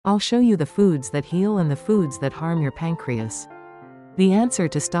I'll show you the foods that heal and the foods that harm your pancreas. The answer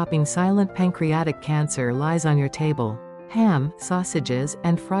to stopping silent pancreatic cancer lies on your table. Ham, sausages,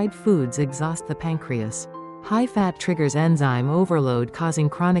 and fried foods exhaust the pancreas. High fat triggers enzyme overload, causing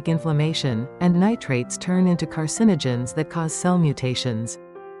chronic inflammation, and nitrates turn into carcinogens that cause cell mutations.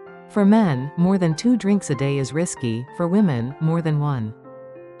 For men, more than 2 drinks a day is risky; for women, more than 1.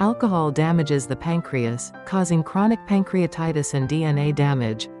 Alcohol damages the pancreas, causing chronic pancreatitis and DNA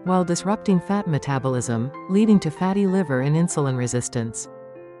damage, while disrupting fat metabolism, leading to fatty liver and insulin resistance.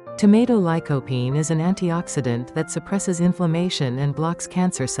 Tomato lycopene is an antioxidant that suppresses inflammation and blocks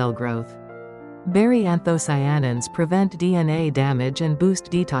cancer cell growth. Berry anthocyanins prevent DNA damage and boost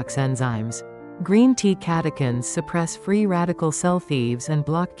detox enzymes. Green tea catechins suppress free radical cell thieves and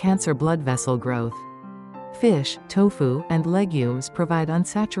block cancer blood vessel growth. Fish, tofu, and legumes provide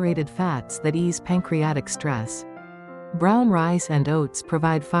unsaturated fats that ease pancreatic stress. Brown rice and oats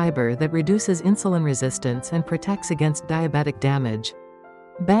provide fiber that reduces insulin resistance and protects against diabetic damage.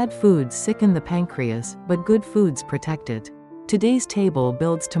 Bad foods sicken the pancreas, but good foods protect it. Today's table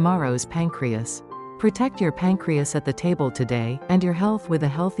builds tomorrow's pancreas. Protect your pancreas at the table today, and your health with a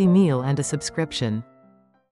healthy meal and a subscription.